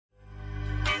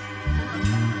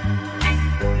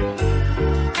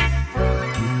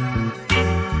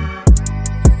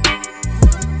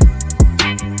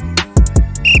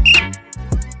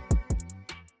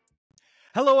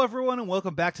Hello, everyone, and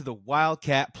welcome back to the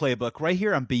Wildcat Playbook right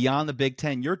here on Beyond the Big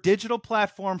Ten, your digital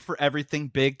platform for everything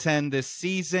Big Ten this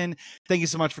season. Thank you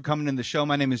so much for coming in the show.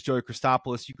 My name is Joey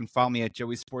Christopoulos. You can follow me at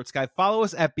Joey Sports Guy. Follow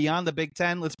us at Beyond the Big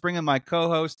Ten. Let's bring in my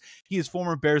co-host. He is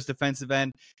former Bears defensive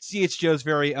end, CHGO's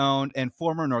very own, and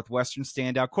former Northwestern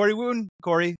standout, Corey Wooten.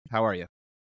 Corey, how are you?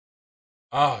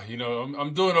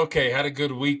 I'm doing okay. Had a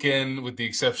good weekend with the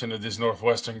exception of this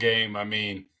Northwestern game. I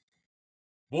mean,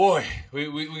 boy,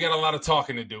 we got a lot of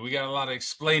talking to do. We got a lot of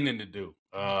explaining to do.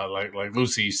 Like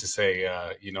Lucy used to say,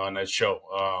 on that show.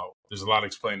 There's a lot of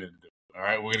explaining to do. All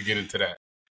right, we're gonna get into that.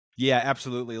 Yeah,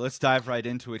 absolutely. Let's dive right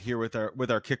into it here with our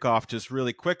kickoff just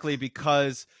really quickly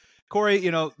because Corey,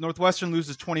 Northwestern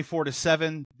loses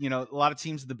 24-7. A lot of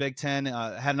teams in the Big Ten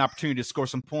had an opportunity to score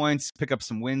some points, pick up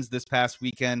some wins this past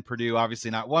weekend. Purdue,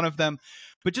 obviously not one of them.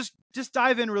 But just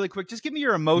dive in really quick. Just give me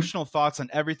your emotional thoughts on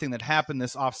everything that happened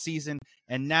this offseason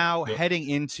and now heading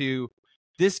into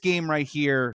this game right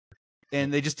here.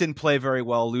 And they just didn't play very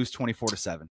well, lose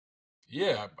 24-7.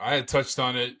 Yeah, I had touched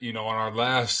on it, on our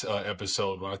last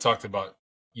episode when I talked about,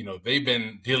 they've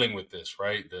been dealing with this,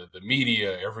 right? The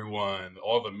media, everyone,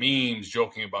 all the memes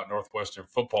joking about Northwestern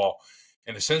football.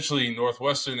 And essentially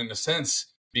Northwestern, in a sense,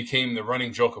 became the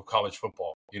running joke of college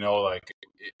football. It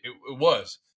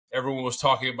was. Everyone was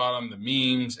talking about them, the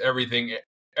memes, everything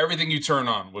you turn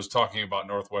on was talking about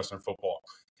Northwestern football.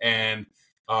 And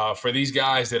for these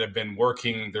guys that have been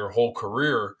working their whole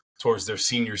career towards their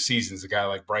senior seasons, a guy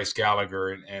like Bryce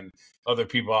Gallagher and other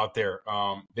people out there,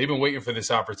 they've been waiting for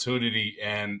this opportunity.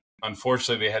 And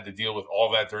unfortunately, they had to deal with all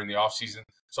that during the offseason.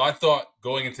 So I thought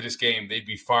going into this game, they'd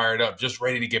be fired up, just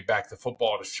ready to get back to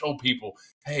football, to show people,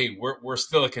 hey, we're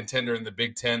still a contender in the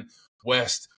Big Ten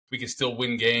West. We can still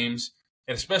win games.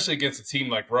 And especially against a team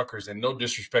like Rutgers, and no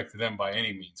disrespect to them by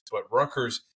any means, but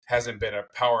Rutgers hasn't been a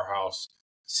powerhouse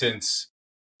since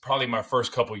probably my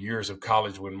first couple of years of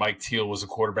college when Mike Teal was a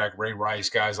quarterback, Ray Rice,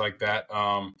 guys like that.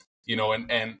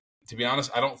 And to be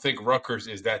honest, I don't think Rutgers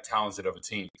is that talented of a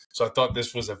team. So I thought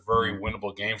this was a very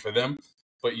winnable game for them.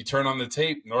 But you turn on the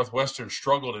tape, Northwestern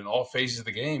struggled in all phases of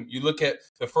the game. You look at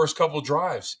the first couple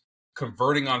drives,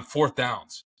 converting on fourth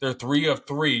downs. They're 3 of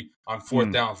 3 on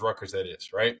fourth downs, Rutgers, that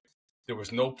is, right? There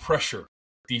was no pressure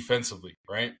defensively,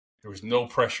 right? There was no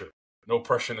pressure. No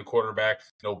pressure in the quarterback,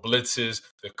 no blitzes,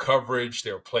 the coverage,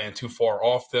 they were playing too far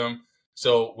off them.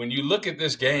 So when you look at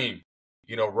this game,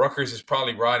 Rutgers is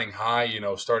probably riding high,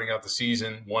 starting out the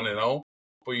season 1-0.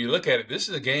 But you look at it, this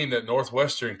is a game that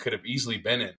Northwestern could have easily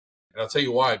been in. And I'll tell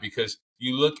you why, because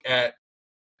you look at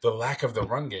the lack of the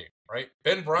run game, right?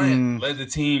 Ben Bryant led the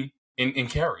team in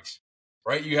carries,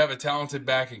 right? You have a talented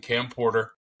back in Cam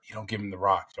Porter. You don't give him the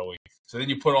rock, Joey. So then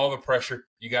you put all the pressure.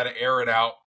 You got to air it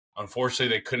out.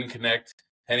 Unfortunately, they couldn't connect.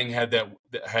 Henning had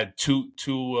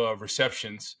two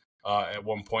receptions at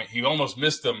one point. He almost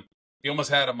missed them. He almost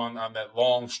had him on that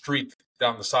long streak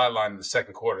down the sideline in the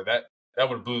second quarter. That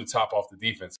would have blew the top off the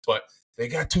defense. But they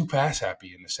got too pass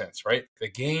happy in a sense, right? The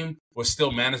game was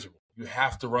still manageable. You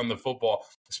have to run the football,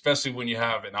 especially when you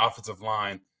have an offensive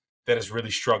line that has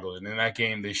really struggled. And in that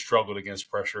game, they struggled against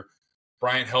pressure.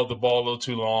 Bryant held the ball a little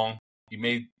too long. He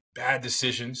made bad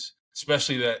decisions,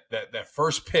 especially that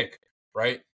first pick,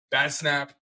 right? Bad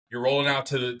snap. You're rolling out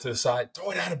to the side.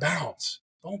 Throw it out of bounds.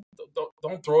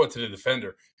 Don't throw it to the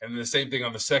defender. And then the same thing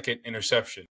on the second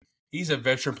interception. He's a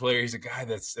veteran player. He's a guy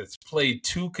that's played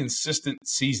 2 consistent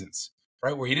seasons,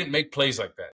 right, where he didn't make plays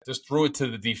like that. Just threw it to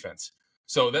the defense.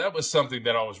 So that was something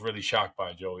that I was really shocked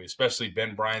by, Joey, especially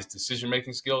Ben Bryant's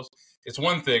decision-making skills. It's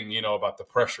one thing, about the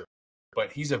pressure,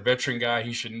 but he's a veteran guy.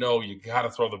 He should know you got to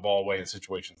throw the ball away in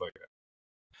situations like that.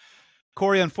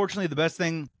 Corey, unfortunately, the best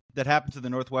thing that happened to the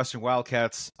Northwestern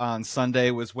Wildcats on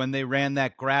Sunday was when they ran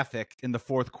that graphic in the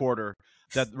fourth quarter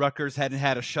that Rutgers hadn't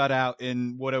had a shutout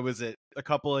in, a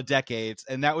couple of decades.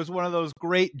 And that was one of those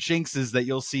great jinxes that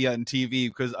you'll see on TV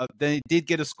because they did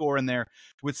get a score in there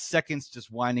with seconds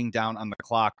just winding down on the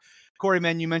clock. Corey,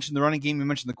 man, you mentioned the running game. You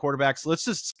mentioned the quarterbacks. Let's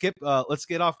just skip. Let's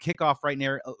get off kickoff right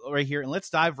here, and let's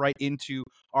dive right into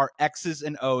our X's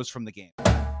and O's from the game.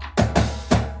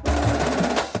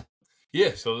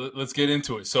 Yeah, so let's get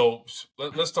into it. So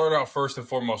let's start out first and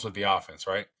foremost with the offense,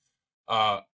 right?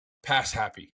 Pass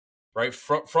happy, right?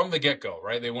 From the get-go,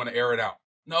 right? They want to air it out.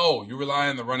 No, you rely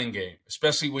on the running game,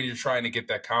 especially when you're trying to get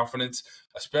that confidence,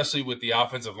 especially with the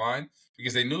offensive line,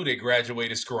 because they knew they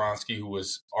graduated Skoronski, who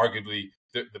was arguably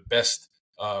the best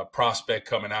prospect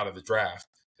coming out of the draft.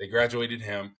 They graduated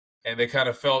him, and they kind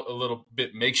of felt a little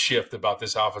bit makeshift about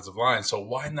this offensive line. So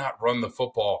why not run the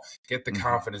football, get the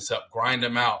confidence up, grind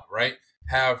them out, right?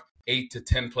 Have 8 to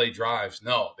 10 play drives.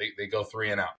 No, they go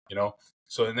 3 and out,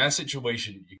 So in that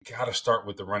situation, you got to start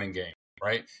with the running game.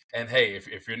 right? And hey,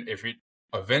 if you're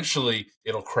eventually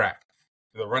it'll crack.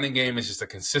 The running game is just a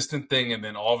consistent thing, and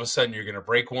then all of a sudden you're going to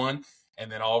break one,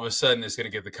 and then all of a sudden it's going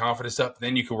to get the confidence up.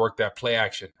 Then you can work that play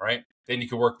action, right? Then you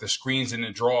can work the screens and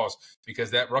the draws,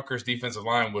 because that Rutgers defensive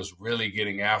line was really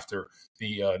getting after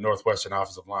the Northwestern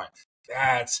offensive line.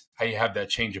 That's how you have that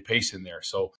change of pace in there.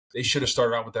 So they should have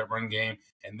started out with that run game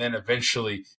and then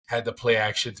eventually had the play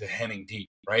action to Henning deep,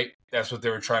 right? That's what they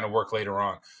were trying to work later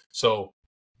on. So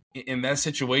in that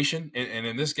situation, and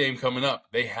in this game coming up,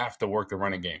 they have to work the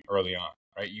running game early on,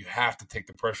 right? You have to take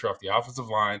the pressure off the offensive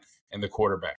line and the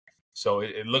quarterback. So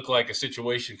it looked like a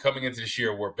situation coming into this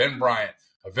year where Ben Bryant,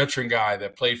 a veteran guy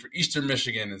that played for Eastern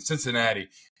Michigan and Cincinnati,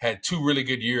 had 2 really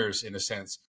good years in a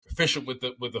sense, efficient with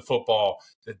the football,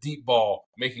 the deep ball,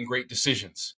 making great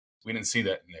decisions. We didn't see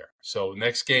that in there. So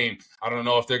next game, I don't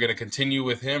know if they're going to continue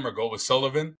with him or go with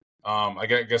Sullivan. I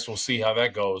guess we'll see how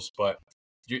that goes, but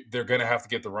they're going to have to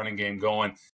get the running game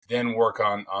going, then work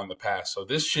on the pass. So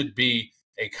this should be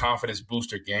a confidence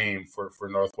booster game for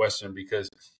Northwestern, because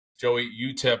Joey,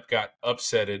 UTEP got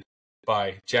upsetted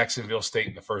by Jacksonville State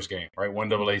in the first game, right?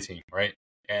 1AA team, right?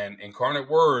 And Incarnate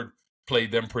Word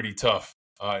played them pretty tough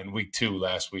in week 2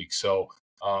 last week. So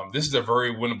this is a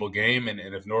very winnable game. And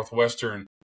if Northwestern,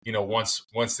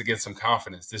 wants to get some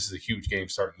confidence, this is a huge game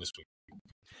starting this week.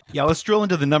 Yeah, let's drill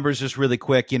into the numbers just really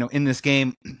quick. In this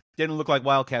game, didn't look like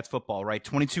Wildcats football, right?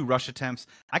 22 rush attempts.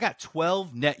 I got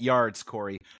 12 net yards,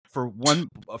 Corey, for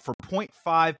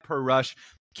 0.5 per rush.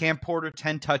 Cam Porter,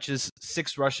 10 touches,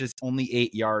 6 rushes, only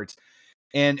 8 yards.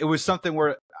 And it was something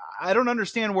where I don't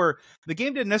understand, where the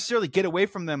game didn't necessarily get away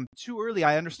from them too early.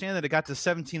 I understand that it got to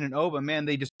 17-0, but man,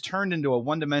 they just turned into a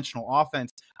one-dimensional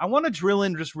offense. I want to drill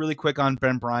in just really quick on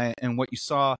Ben Bryant and what you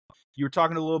saw. You were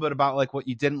talking a little bit about like what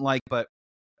you didn't like, but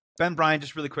Ben Bryant,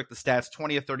 just really quick, the stats: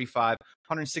 20 of 35,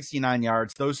 169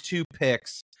 yards, those 2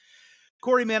 picks.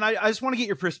 Corey, man, I just want to get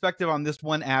your perspective on this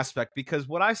one aspect, because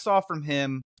what I saw from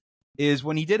him is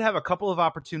when he did have a couple of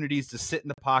opportunities to sit in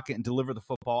the pocket and deliver the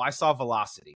football, I saw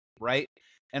velocity, right?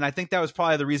 And I think that was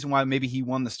probably the reason why maybe he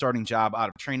won the starting job out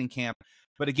of training camp.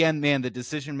 But again, man, the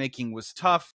decision-making was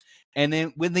tough. And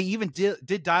then when they even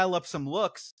did dial up some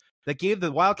looks that gave the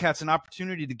Wildcats an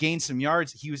opportunity to gain some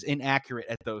yards, he was inaccurate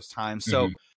at those times. So,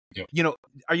 Yep.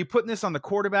 Are you putting this on the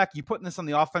quarterback? Are you putting this on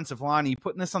the offensive line? Are you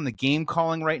putting this on the game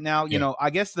calling right now? I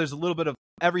guess there's a little bit of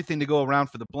everything to go around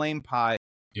for the blame pie.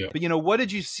 Yeah. But, what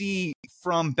did you see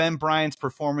from Ben Bryant's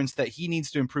performance that he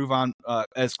needs to improve on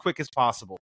as quick as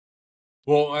possible?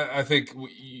 Well, I think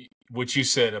what you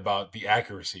said about the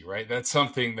accuracy, right? That's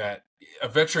something that a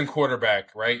veteran quarterback,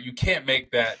 right? You can't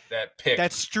make that pick.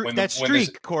 That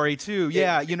streak, Corey, too.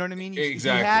 Yeah, you know what I mean?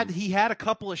 Exactly. He had a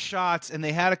couple of shots, and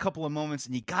they had a couple of moments,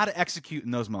 and you got to execute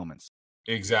in those moments.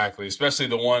 Exactly, especially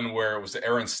the one where it was the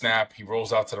errant snap. He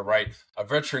rolls out to the right. A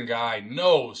veteran guy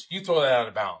knows you throw that out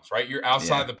of bounds, right? You're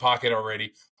outside the pocket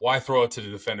already. Why throw it to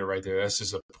the defender right there? That's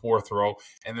just a poor throw.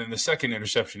 And then the second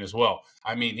interception as well.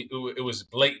 I mean, it was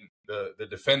blatant. The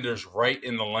defender's right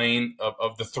in the lane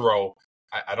of the throw.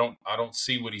 I don't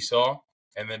see what he saw.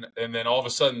 And then all of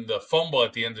a sudden the fumble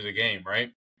at the end of the game,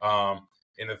 right?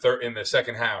 In the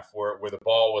second half, where the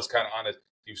ball was kind of on it,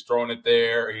 he was throwing it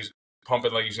there. He's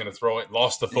pumping like he's going to throw it,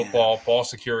 lost the football, ball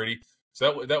security.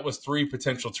 So that was 3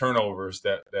 potential turnovers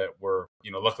that were,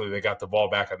 luckily they got the ball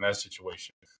back on that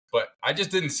situation. But I just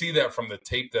didn't see that from the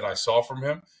tape that I saw from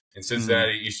him in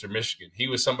Cincinnati, Eastern Michigan. He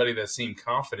was somebody that seemed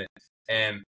confident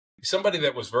and somebody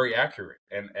that was very accurate.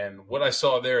 And what I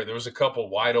saw there was a couple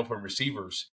wide open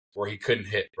receivers where he couldn't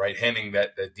hit, right? Handing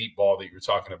that deep ball that you're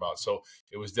talking about. So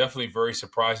it was definitely very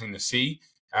surprising to see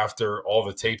after all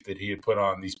the tape that he had put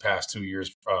on these past 2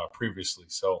 years previously.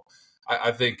 So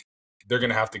I think they're going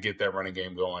to have to get that running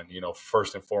game going,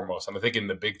 first and foremost. And I think in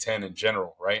the Big Ten in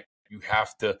general, right, you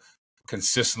have to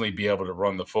consistently be able to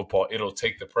run the football. It'll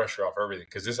take the pressure off everything,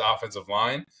 because this offensive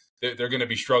line, they're going to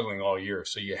be struggling all year.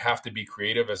 So you have to be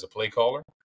creative as a play caller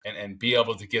and be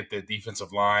able to get the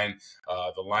defensive line,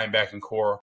 the linebacking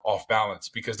core off balance,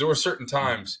 because there were certain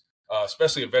times,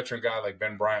 especially a veteran guy like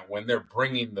Ben Bryant, when they're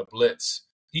bringing the blitz,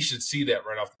 he should see that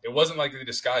right off. It wasn't like they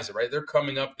disguised it, right? They're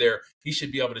coming up there. He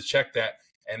should be able to check that.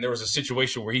 And there was a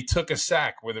situation where he took a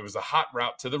sack where there was a hot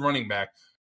route to the running back,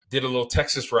 did a little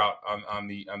Texas route on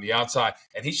the outside,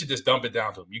 and he should just dump it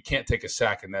down to him. You can't take a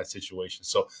sack in that situation.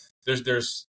 So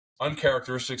there's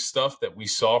uncharacteristic stuff that we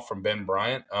saw from Ben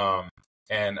Bryant.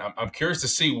 And I'm curious to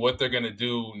see what they're going to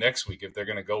do next week, if they're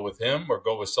going to go with him or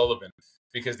go with Sullivan,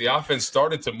 because the offense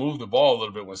started to move the ball a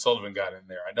little bit when Sullivan got in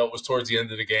there. I know it was towards the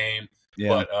end of the game.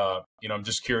 Yeah. But I'm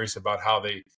just curious about how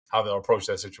they'll approach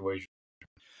that situation.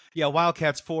 Yeah,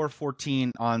 Wildcats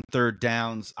 4-14 on third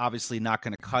downs. Obviously not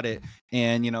going to cut it.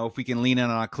 And, if we can lean in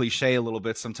on a cliche a little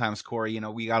bit sometimes, Corey,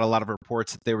 we got a lot of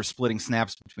reports that they were splitting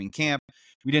snaps between camp.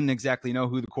 We didn't exactly know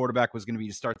who the quarterback was going to be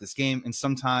to start this game. And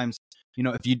sometimes,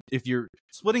 if you're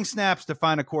splitting snaps to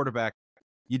find a quarterback,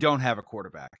 you don't have a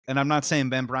quarterback. And I'm not saying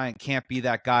Ben Bryant can't be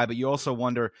that guy, but you also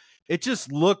wonder, it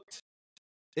looked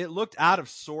out of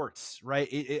sorts,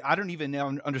 right? I don't even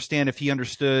understand if he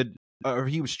understood or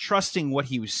he was trusting what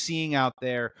he was seeing out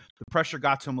there. The pressure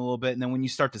got to him a little bit, and then when you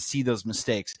start to see those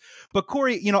mistakes. But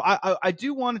Corey, I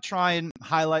do want to try and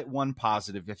highlight one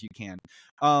positive if you can.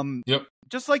 Yep.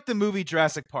 Just like the movie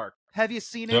Jurassic Park. Have you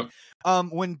seen it? Yep.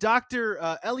 When Dr.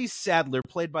 Ellie Sadler,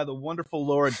 played by the wonderful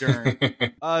Laura Dern,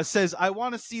 says, "I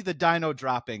want to see the dino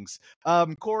droppings."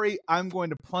 Corey, I'm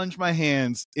going to plunge my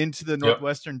hands into the Yep.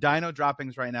 Northwestern dino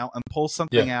droppings right now and pull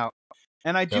something out.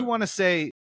 And I do want to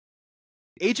say,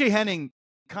 AJ Henning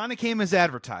kind of came as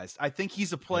advertised. I think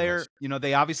he's a player.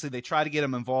 They try to get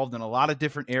him involved in a lot of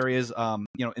different areas.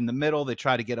 In the middle, they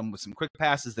try to get him with some quick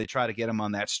passes. They try to get him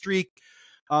on that streak.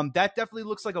 That definitely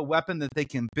looks like a weapon that they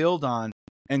can build on.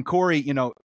 And Corey,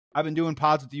 I've been doing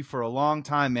pods with you for a long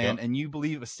time, man, and you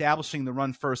believe establishing the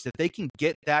run first. If they can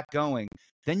get that going,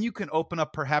 then you can open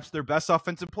up perhaps their best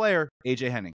offensive player,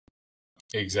 AJ Henning.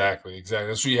 Exactly.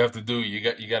 That's what you have to do. You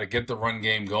got to get the run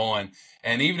game going.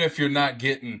 And even if you're not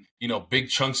getting, big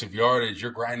chunks of yardage,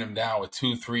 you're grinding them down with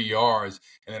 2-3 yards,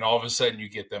 and then all of a sudden you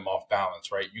get them off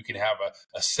balance, right? You can have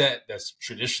a set that's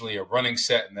traditionally a running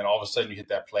set, and then all of a sudden you hit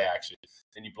that play action.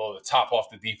 Then you blow the top off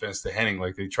the defense to Henning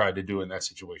like they tried to do in that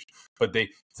situation. But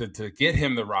to get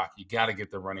him the rock, you got to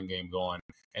get the running game going.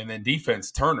 And then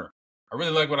defense, Turner. I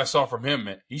really like what I saw from him,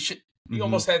 man. He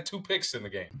almost had 2 picks in the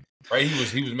game, right?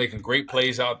 He was making great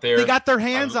plays out there. They got their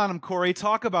hands on him, Corey.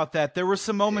 Talk about that. There were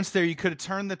some moments there you could have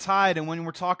turned the tide, and when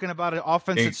we're talking about an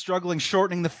offense that's struggling,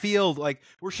 shortening the field, like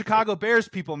we're Chicago Bears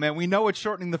people, man. We know what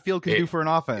shortening the field can do for an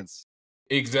offense.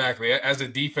 Exactly. As a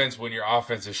defense, when your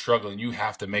offense is struggling, you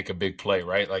have to make a big play,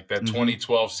 right? Like that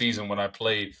 2012 season when I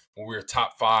played, when we were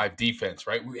top 5 defense,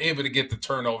 right? We were able to get the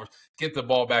turnovers, get the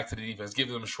ball back to the defense, give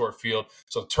them a short field.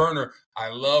 So Turner, I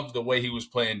love the way he was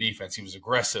playing defense. He was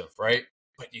aggressive, right?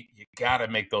 But you got to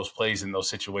make those plays in those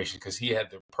situations because he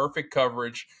had the perfect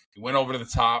coverage. He went over to the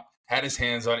top, had his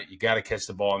hands on it. You got to catch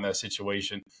the ball in that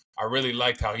situation. I really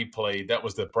liked how he played. That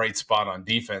was the bright spot on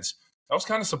defense. I was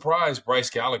kind of surprised Bryce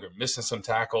Gallagher missing some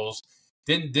tackles.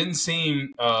 Didn't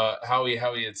seem how he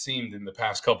had seemed in the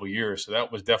past couple of years. So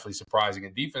that was definitely surprising.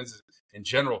 And defenses in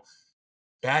general,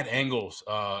 bad angles.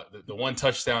 The one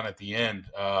touchdown at the end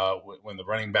when the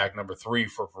running back number 3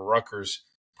 for Rutgers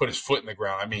put his foot in the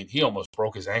ground. I mean, he almost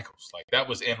broke his ankles. Like that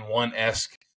was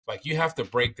N1-esque. Like you have to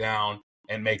break down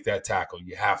and make that tackle.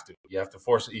 You have to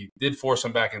force. He did force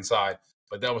him back inside,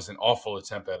 but that was an awful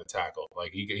attempt at a tackle.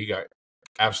 Like he got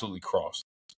absolutely crossed.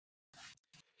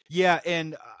 Yeah,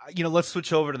 and let's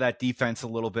switch over to that defense a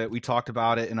little bit. We talked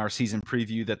about it in our season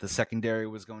preview that the secondary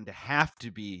was going to have to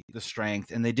be the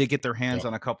strength, and they did get their hands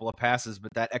on a couple of passes,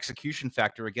 but that execution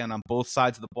factor, again, on both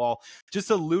sides of the ball just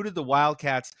eluded the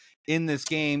Wildcats in this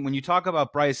game. When you talk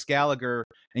about Bryce Gallagher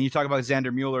and you talk about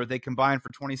Xander Mueller, they combined for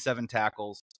 27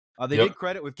 tackles. They did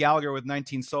credit with Gallagher with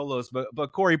 19 solos,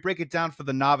 but Corey, break it down for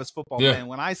the novice football fan.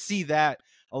 When I see that,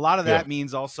 a lot of that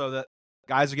means also that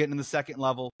guys are getting to the second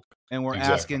level, and we're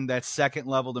asking that second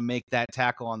level to make that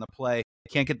tackle on the play.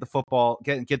 Can't get the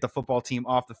football team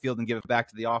off the field and give it back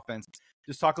to the offense.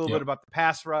 Just talk a little bit about the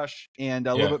pass rush and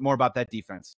a little bit more about that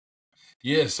defense.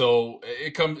 Yeah, so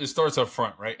it starts up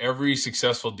front, right? Every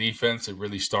successful defense, it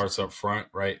really starts up front,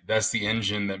 right? That's the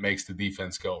engine that makes the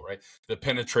defense go, right? The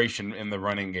penetration in the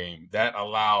running game that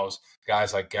allows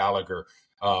guys like Gallagher,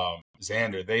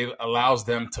 Xander, they allows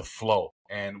them to flow.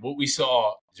 And what we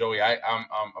saw, Joey, I'm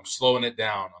slowing it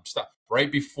down. I'm stop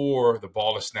right before the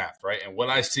ball is snapped, right? And what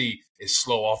I see is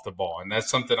slow off the ball, and that's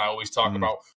something I always talk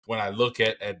about when I look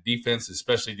at defense,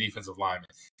 especially defensive linemen.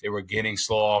 They were getting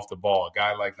slow off the ball. A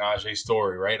guy like Najee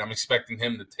Story, right? I'm expecting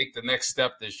him to take the next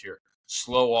step this year,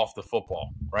 slow off the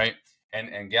football, right?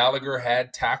 And Gallagher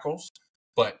had tackles,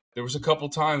 but there was a couple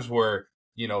times where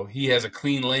he has a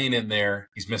clean lane in there,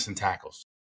 he's missing tackles.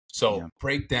 So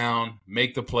break down,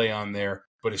 make the play on there,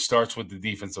 but it starts with the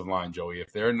defensive line, Joey.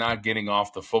 If they're not getting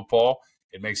off the football,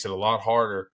 it makes it a lot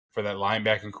harder for that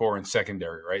linebacking core and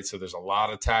secondary, right? So there's a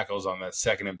lot of tackles on that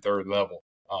second and third level.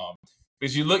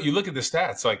 Because you look at the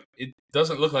stats, like it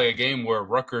doesn't look like a game where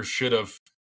Rutgers should have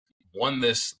won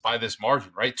this by this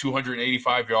margin, right?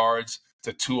 285 yards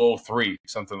to 203,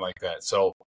 something like that.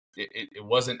 So it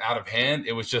wasn't out of hand.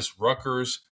 It was just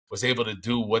Rutgers was able to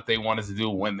do what they wanted to do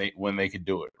when they could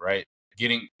do it, right?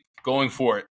 Getting going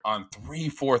for it on 3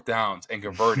 4th downs and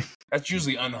converting. That's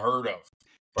usually unheard of.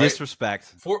 Right?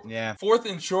 Disrespect. Yeah. 4th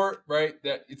and short, right?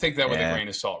 That you take that with a grain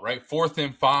of salt, right? 4th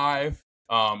and 5.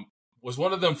 Was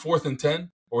one of them 4th and 10,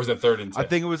 or was it 3rd and 10? I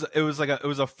think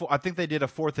I think they did a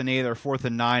 4th and 8 or 4th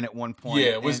and 9 at one point.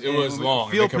 Yeah, it was long.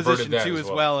 Field and position that too as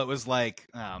well. It was like,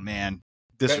 oh man,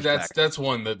 disrespect. That's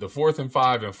one, the 4th and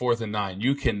 5 and 4th and 9.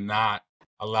 You cannot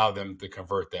allow them to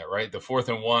convert that, right? The 4th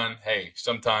and 1, hey,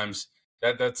 sometimes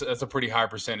that's a pretty high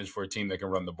percentage for a team that can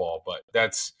run the ball, but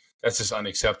that's just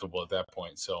unacceptable at that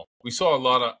point. So we saw a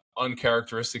lot of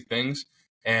uncharacteristic things,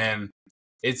 and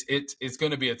it's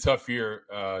going to be a tough year,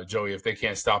 Joey, if they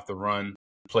can't stop the run,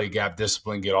 play gap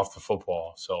discipline, get off the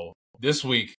football. So this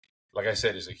week, like I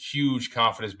said, is a huge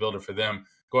confidence builder for them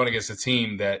going against a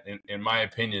team that, in my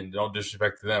opinion, no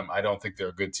disrespect to them, I don't think they're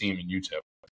a good team in UTEP.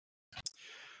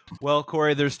 Well,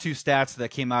 Corey, there's 2 stats that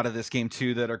came out of this game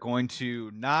too that are going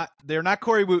to they're not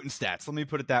Corey Wooten stats. Let me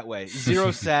put it that way.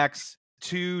 0 sacks,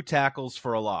 2 tackles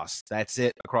for a loss. That's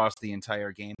it across the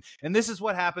entire game. And this is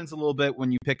what happens a little bit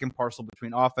when you pick and parcel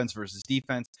between offense versus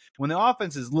defense. When the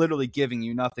offense is literally giving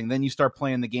you nothing, then you start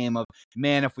playing the game of,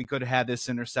 man, if we could have had this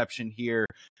interception here,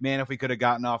 man, if we could have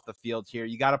gotten off the field here.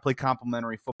 You got to play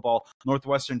complementary football.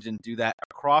 Northwestern didn't do that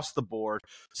across the board.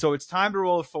 So it's time to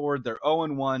roll it forward. They're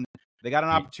 0-1. They got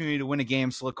an opportunity to win a game.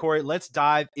 So, Corey, let's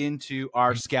dive into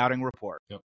our scouting report.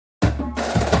 Yep.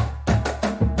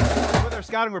 With our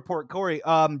scouting report, Corey,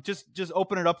 just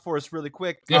open it up for us really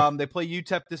quick. Yeah. They play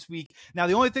UTEP this week. Now,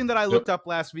 the only thing that I looked up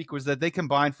last week was that they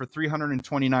combined for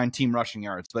 329 team rushing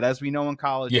yards. But as we know in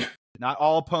college, not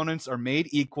all opponents are made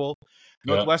equal.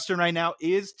 Northwestern right now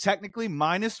is technically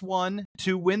 -1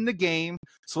 to win the game.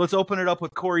 So let's open it up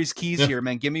with Corey's keys here,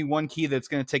 man. Give me one key that's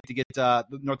going to take to get the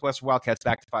Northwestern Wildcats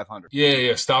back to 500.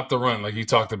 Yeah. Stop the run, like you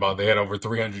talked about. They had over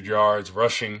 300 yards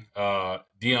rushing.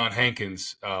 Deion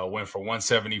Hankins went for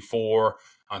 174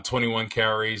 on 21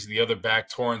 carries. The other back,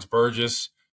 Torrance Burgess,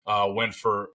 went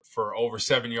for over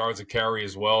 7 yards a carry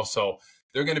as well. So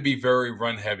they're going to be very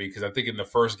run heavy because I think in the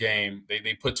first game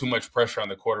they put too much pressure on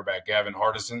the quarterback, Gavin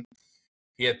Hardison.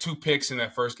 He had 2 picks in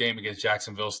that first game against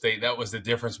Jacksonville State. That was the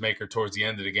difference maker towards the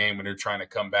end of the game when they're trying to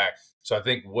come back. So I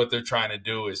think what they're trying to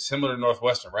do is similar to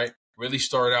Northwestern, right? Really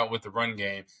start out with the run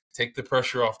game, take the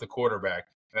pressure off the quarterback.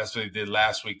 And that's what they did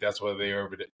last week. That's why they were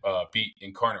able to beat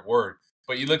Incarnate Word.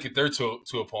 But you look at their two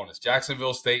opponents,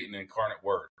 Jacksonville State and Incarnate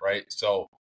Word, right? So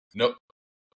no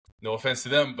offense to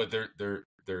them, but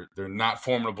they're not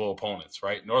formidable opponents,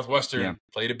 right? Northwestern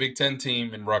played a Big Ten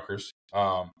team in Rutgers.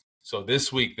 So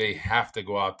this week they have to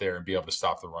go out there and be able to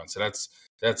stop the run. So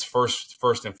that's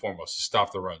first and foremost, to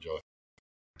stop the run, Joey.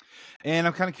 And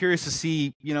I'm kind of curious to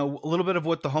see, a little bit of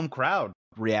what the home crowd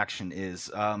reaction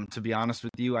is. To be honest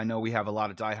with you, I know we have a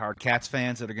lot of diehard Cats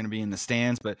fans that are going to be in the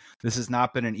stands, but this has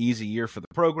not been an easy year for the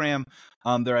program.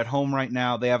 They're at home right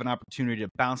now. They have an opportunity to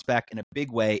bounce back in a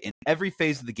big way in every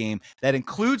phase of the game. That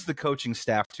includes the coaching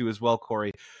staff too as well,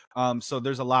 Corey. So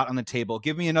there's a lot on the table.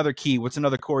 Give me another key. What's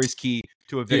another Corey's key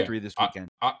to a victory this weekend?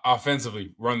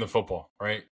 Offensively, run the football,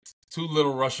 right? 2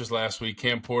 little rushes last week.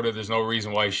 Cam Porter, there's no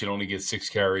reason why he should only get 6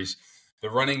 carries. The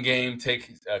running game,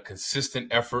 take a consistent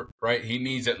effort, right? He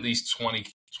needs at least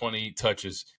 20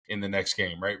 touches in the next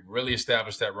game, right? Really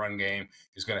establish that run game.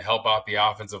 It's going to help out the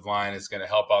offensive line. It's going to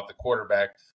help out the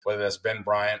quarterback, whether that's Ben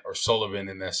Bryant or Sullivan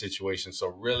in that situation. So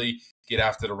really get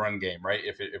after the run game, right?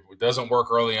 If it doesn't work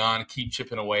early on, keep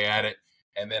chipping away at it.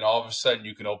 And then all of a sudden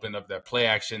you can open up that play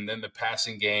action. Then the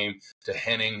passing game to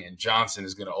Henning and Johnson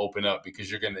is going to open up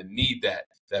because you're going to need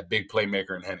that big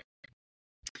playmaker in Henning.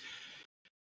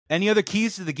 Any other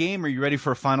keys to the game? Are you ready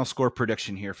for a final score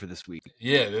prediction here for this week?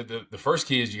 Yeah, the first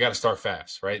key is you got to start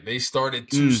fast, right? They started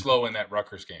too slow in that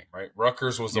Rutgers game, right?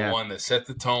 Rutgers was the one that set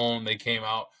the tone. They came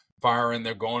out firing.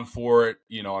 They're going for it,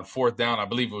 on 4th down. I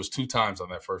believe it was 2 times on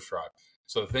that first drive.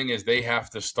 So the thing is, they have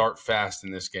to start fast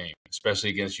in this game,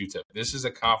 especially against UTEP. This is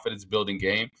a confidence-building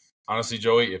game. Honestly,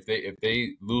 Joey, if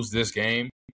they lose this game,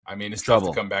 I mean, it's tough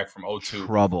to come back from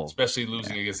 0-2, especially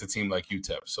losing against a team like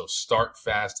UTEP. So start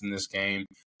fast in this game.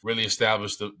 Really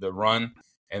establish the run,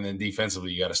 and then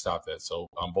defensively, you got to stop that. So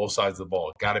on both sides of the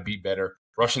ball, got to be better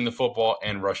rushing the football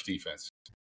and rush defense.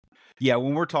 Yeah,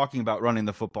 when we're talking about running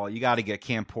the football, you got to get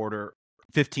Cam Porter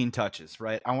 15 touches,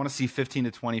 right? I want to see 15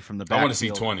 to 20 from the backfield. I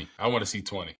want to see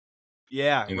 20.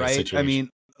 Yeah, right. I mean,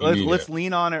 let's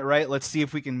lean on it, right? Let's see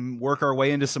if we can work our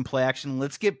way into some play action.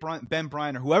 Let's get Ben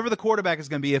Bryant or whoever the quarterback is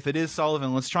going to be. If it is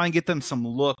Sullivan, let's try and get them some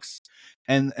looks.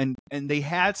 And they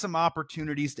had some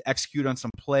opportunities to execute on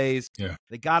some plays. Yeah.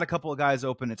 They got a couple of guys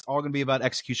open. It's all going to be about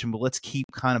execution, but let's keep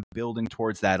kind of building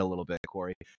towards that a little bit,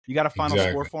 Corey. You got a final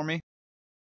score for me?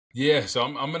 Yeah, so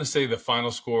I'm going to say the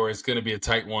final score is going to be a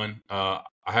tight one. I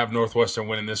have Northwestern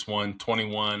winning this one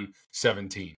 21-17. I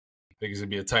think it's going to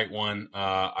be a tight one.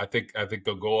 I think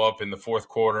they'll go up in the fourth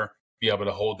quarter, be able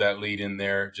to hold that lead in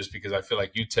there just because I feel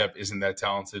like UTEP isn't that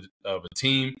talented of a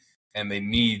team and they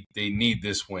need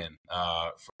this win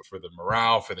for the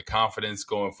morale, for the confidence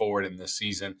going forward in this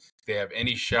season. If they have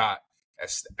any shot at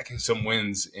stacking some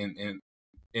wins in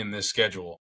this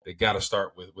schedule, they got to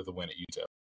start with a win at UTEP.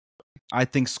 I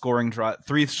think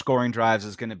three scoring drives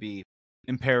is going to be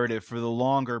imperative for the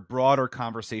longer, broader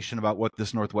conversation about what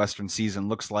this Northwestern season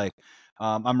looks like.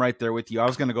 I'm right there with you. I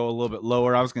was going to go a little bit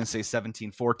lower. I was going to say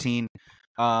 17-14.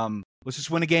 Let's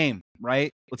just win a game, right?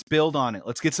 Let's build on it.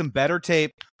 Let's get some better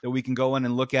tape that we can go in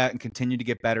and look at and continue to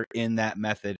get better in that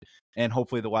method. And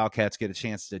hopefully the Wildcats get a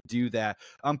chance to do that.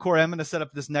 Corey, I'm going to set up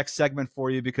this next segment for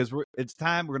you because it's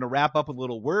time. We're going to wrap up with a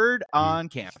little word on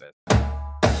campus.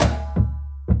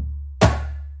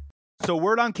 So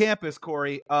word on campus,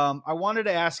 Corey, I wanted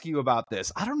to ask you about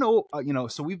this. I don't know,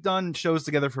 so we've done shows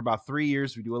together for about 3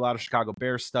 years. We do a lot of Chicago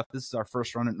Bears stuff. This is our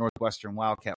first run at Northwestern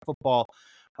Wildcat football.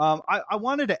 I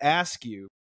wanted to ask you,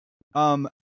 about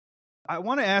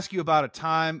a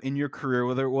time in your career,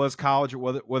 whether it was college or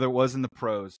whether it was in the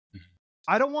pros.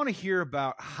 I don't want to hear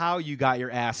about how you got your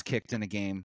ass kicked in a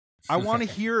game. I don't want to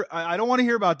hear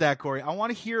about that, Corey. I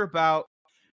want to hear about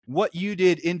what you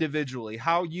did individually,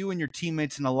 how you and your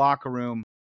teammates in the locker room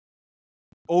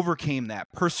overcame that,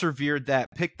 persevered that,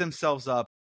 picked themselves up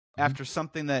after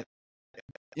something that,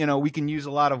 we can use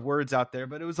a lot of words out there,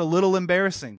 but it was a little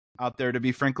embarrassing out there, to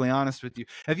be frankly honest with you.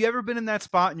 Have you ever been in that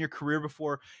spot in your career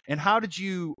before? And how did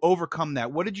you overcome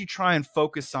that? What did you try and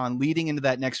focus on leading into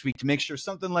that next week to make sure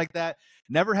something like that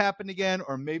never happened again,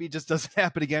 or maybe just doesn't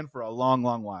happen again for a long,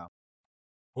 long while?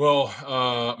 Well,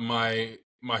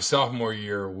 my sophomore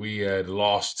year, we had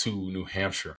lost to New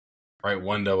Hampshire, right,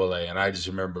 1AA, and I just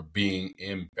remember being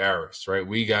embarrassed. Right,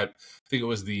 I think it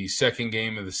was the second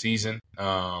game of the season,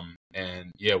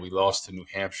 and yeah, we lost to New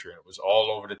Hampshire, and it was all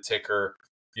over the ticker.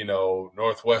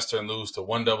 Northwestern lose to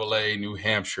 1AA, New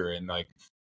Hampshire, and like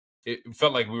it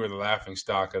felt like we were the laughing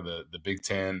stock of the Big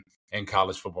Ten and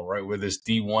college football. Right, we're this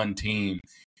D1 team,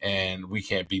 and we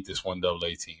can't beat this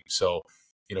 1AA team. So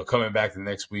coming back the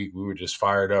next week, we were just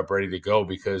fired up, ready to go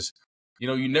because,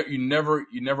 you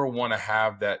never want to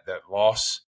have that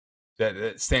loss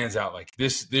that stands out like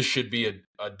this. This should be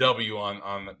a W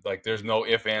on like there's no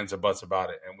ifs, ands, or buts about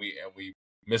it, and we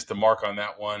missed the mark on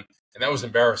that one, and that was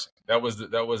embarrassing. That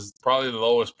was probably the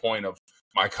lowest point of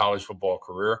my college football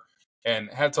career. And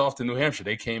hats off to New Hampshire.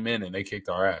 They came in and they kicked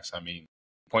our ass. I mean,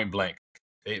 point blank.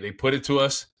 They put it to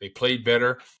us. They played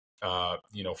better.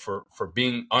 For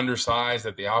being undersized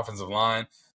at the offensive line,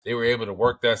 they were able to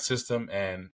work that system,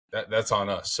 and that's on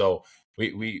us. So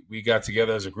we got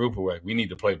together as a group of like, we need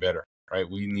to play better, right?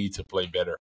 We need to play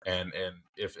better, and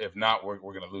if not, we're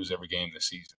going to lose every game this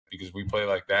season because we play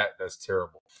like that. That's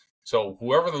terrible. So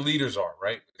whoever the leaders are,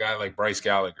 right? A guy like Bryce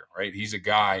Gallagher, right? He's a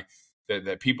guy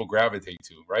that people gravitate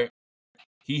to, right?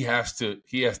 He has to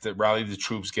rally the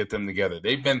troops, get them together.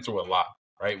 They've been through a lot,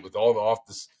 right? With all the off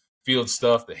the field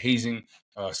stuff, the hazing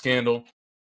scandal.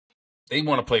 They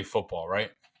want to play football, right?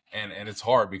 And it's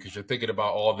hard because you're thinking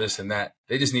about all this and that.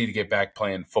 They just need to get back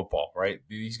playing football, right?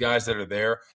 These guys that are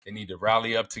there, they need to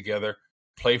rally up together,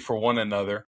 play for one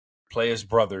another, play as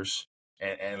brothers,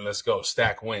 and let's go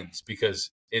stack wins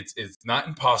because it's not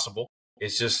impossible.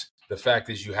 It's just the fact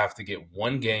is you have to get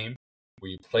one game where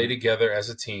you play together as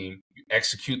a team, you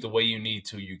execute the way you need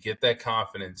to, you get that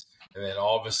confidence, and then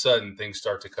all of a sudden things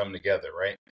start to come together,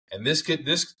 right? And this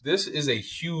is a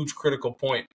huge critical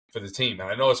point for the team. And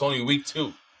I know it's only week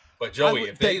 2, but Joey,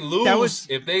 if they lose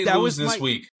this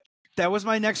week, that was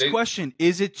my next question.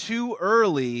 Is it too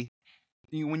early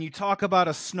when you talk about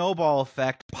a snowball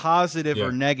effect, positive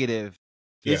or negative?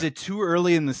 Is it too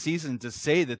early in the season to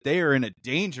say that they are in a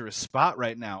dangerous spot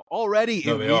right now already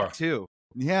in week 2?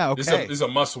 Yeah, okay. This is a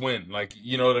must win. Like,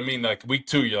 you know what I mean? Like week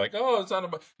 2, you're like, oh, it's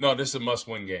not no. This is a must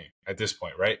win game at this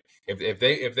point, right? If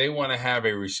they want to have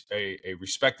a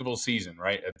respectable season,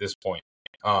 right, at this point,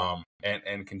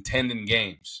 and contend in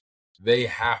games, they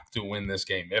have to win this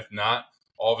game. If not,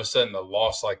 all of a sudden a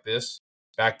loss like this,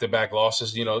 back to back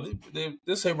losses,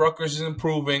 they say Rutgers is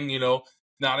improving.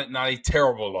 Not a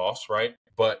terrible loss, right?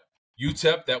 But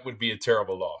UTEP, that would be a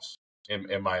terrible loss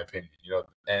in my opinion.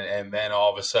 And then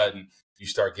all of a sudden you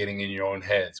start getting in your own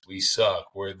heads. We suck.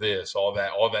 We're this, all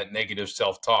that negative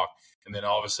self-talk. And then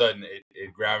all of a sudden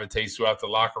it gravitates throughout the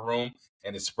locker room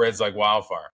and it spreads like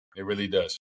wildfire. It really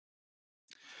does.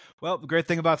 Well, the great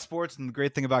thing about sports and the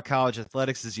great thing about college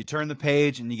athletics is you turn the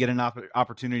page and you get an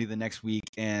opportunity the next week.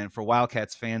 And for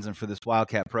Wildcats fans and for this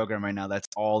Wildcat program right now, that's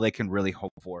all they can really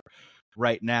hope for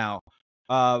right now.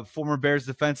 Former Bears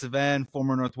defensive end,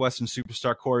 former Northwestern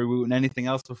superstar Corey Wooten. Anything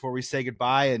else before we say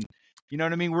goodbye? And you know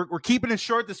what I mean? We're keeping it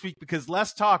short this week because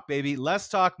less talk, baby. Less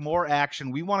talk, more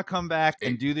action. We want to come back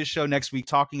and do this show next week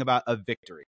talking about a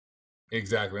victory.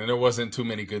 Exactly. And there wasn't too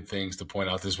many good things to point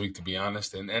out this week, to be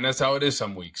honest. And that's how it is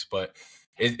some weeks. But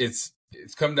it's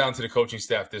come down to the coaching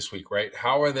staff this week, right?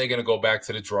 How are they going to go back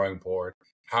to the drawing board?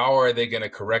 How are they going to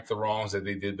correct the wrongs that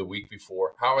they did the week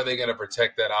before? How are they going to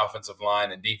protect that offensive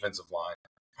line and defensive line?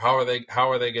 How are they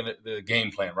going to the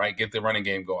game plan, right? Get the running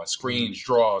game going, screens,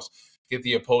 draws, get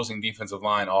the opposing defensive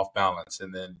line off balance.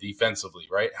 And then defensively,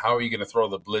 right? How are you going to throw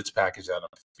the blitz package at them?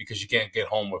 Because you can't get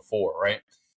home with 4, right?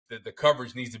 The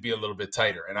coverage needs to be a little bit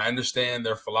tighter. And I understand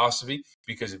their philosophy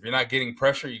because if you're not getting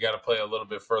pressure, you got to play a little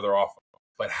bit further off.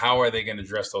 But how are they going to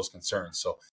address those concerns?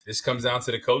 So this comes down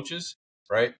to the coaches,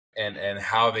 right? And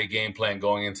how they game plan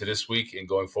going into this week and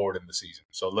going forward in the season.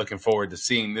 So looking forward to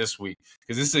seeing this week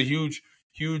because this is a huge,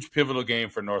 huge pivotal game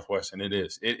for Northwestern. It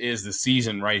is the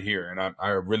season right here. And I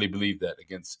really believe that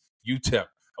against UTEP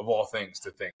of all things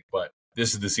to think. But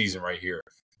this is the season right here.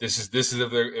 This is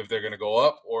if they're going to go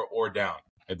up or down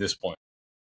at this point.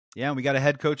 Yeah, we got a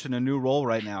head coach in a new role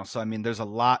right now. So, I mean, there's a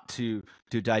lot to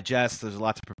digest. There's a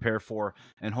lot to prepare for.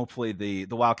 And hopefully the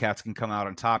Wildcats can come out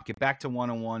on top, get back to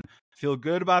 1-1, feel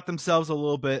good about themselves a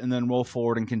little bit, and then roll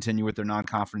forward and continue with their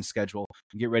non-conference schedule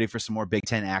and get ready for some more Big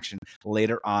Ten action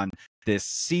later on this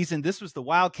season. This was the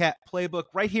Wildcat Playbook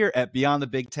right here at Beyond the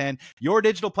Big Ten, your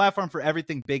digital platform for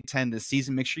everything Big Ten this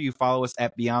season. Make sure you follow us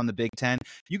at Beyond the Big Ten.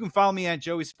 You can follow me at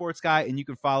Joey Sports Guy, and you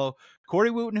can follow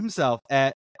Corey Wooten himself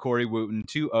at Corey Wooten,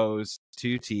 2 O's,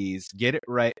 2 T's. Get it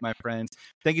right, my friends.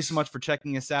 Thank you so much for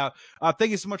checking us out. Thank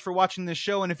you so much for watching this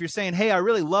show. And if you're saying, hey, I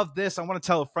really love this, I want to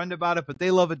tell a friend about it, but they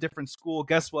love a different school,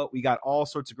 guess what? We got all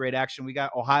sorts of great action. We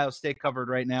got Ohio State covered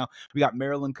right now. We got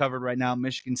Maryland covered right now,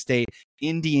 Michigan State,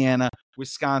 Indiana,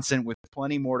 Wisconsin, with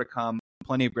plenty more to come.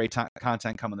 Plenty of great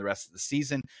content coming the rest of the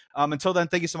season. Until then,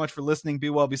 thank you so much for listening. Be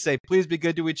well, be safe. Please be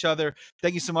good to each other.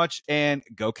 Thank you so much, and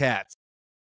go Cats.